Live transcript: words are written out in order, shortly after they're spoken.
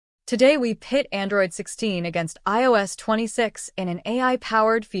Today we pit Android 16 against iOS 26 in an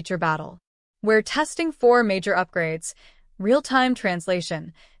AI-powered feature battle. We're testing 4 major upgrades: real-time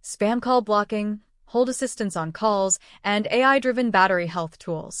translation, spam call blocking, hold assistance on calls, and AI-driven battery health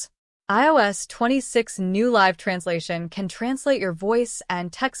tools. iOS 26 new live translation can translate your voice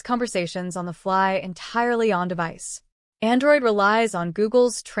and text conversations on the fly entirely on device. Android relies on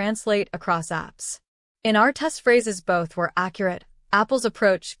Google's Translate across apps. In our test phrases, both were accurate. Apple's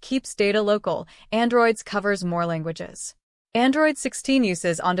approach keeps data local, Android's covers more languages. Android 16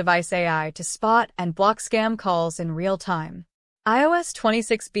 uses on-device AI to spot and block scam calls in real time. iOS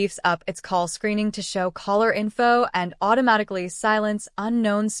 26 beefs up its call screening to show caller info and automatically silence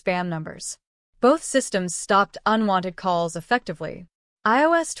unknown spam numbers. Both systems stopped unwanted calls effectively.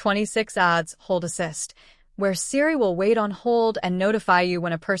 iOS 26 adds Hold Assist, where Siri will wait on hold and notify you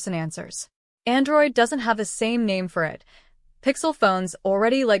when a person answers. Android doesn't have the same name for it. Pixel phones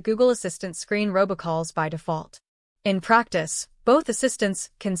already let Google Assistant screen robocalls by default. In practice, both assistants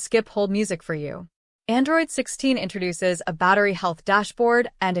can skip hold music for you. Android 16 introduces a battery health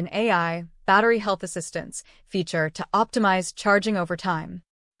dashboard and an AI, battery health assistance, feature to optimize charging over time.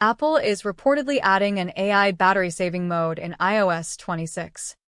 Apple is reportedly adding an AI battery-saving mode in iOS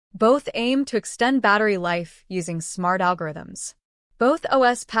 26. Both aim to extend battery life using smart algorithms. Both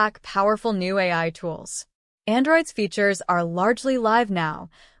OS pack powerful new AI tools. Android's features are largely live now,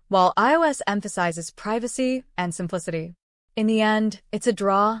 while iOS emphasizes privacy and simplicity. In the end, it's a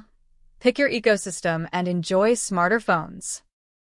draw. Pick your ecosystem and enjoy smarter phones.